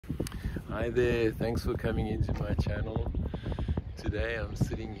Hi there, thanks for coming into my channel. Today I'm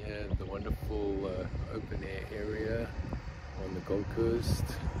sitting here at the wonderful open air area on the Gold Coast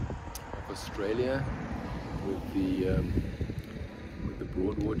of Australia with the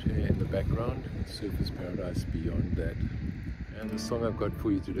Broadwater in the background, surface paradise beyond that. And the song I've got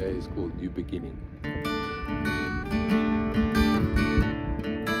for you today is called New Beginning.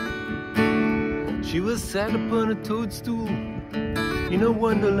 She was sat upon a toadstool in a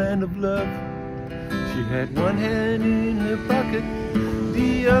wonderland of love. She had one hand in her pocket,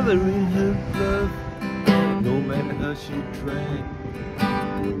 the other in her glove. No matter how she tried,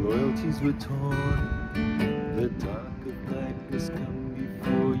 her loyalties were torn. The dark of night must come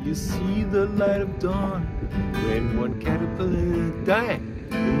before you see the light of dawn. When one caterpillar died,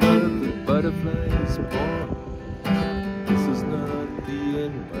 another butterfly is born. This is not the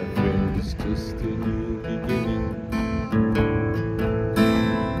end, my friend, it's just a new beginning.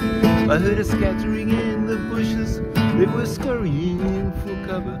 I heard a scattering in the bushes, they were scurrying in for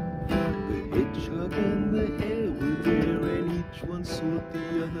cover. The hedgehog and the hare were there, and each one sought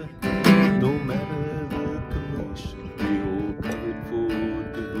the other. No matter the commotion, they all covered for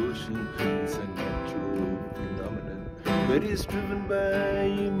devotion. It's a natural phenomenon that is driven by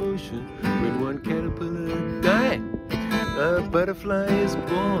emotion. When one caterpillar died, a butterfly is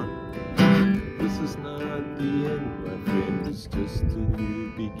born. This is not the end, my friend, it's just a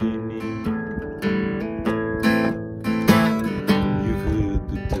new beginning. You've heard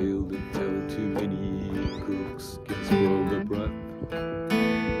the tale that tell too many cooks can spoil the broth.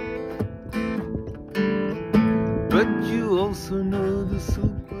 But you also know the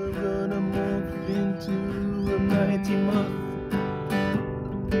soup will gonna morph into a mighty moth.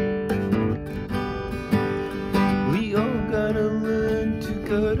 We all gotta learn to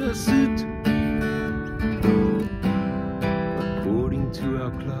cut a suit according to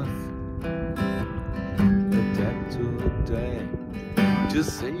our cloth. Adapt or die,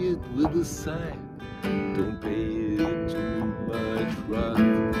 just say it with a sigh. Don't pay it too much wrath.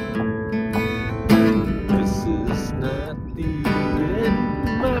 This is not the end,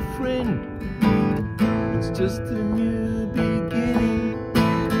 my friend, it's just a new beginning.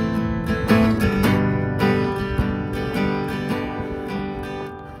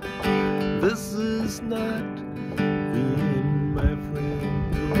 This is not the end, my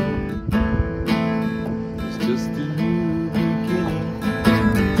friend, it's just a new beginning.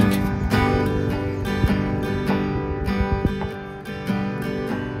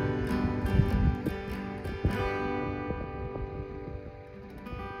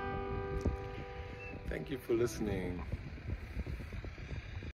 Thank you for listening.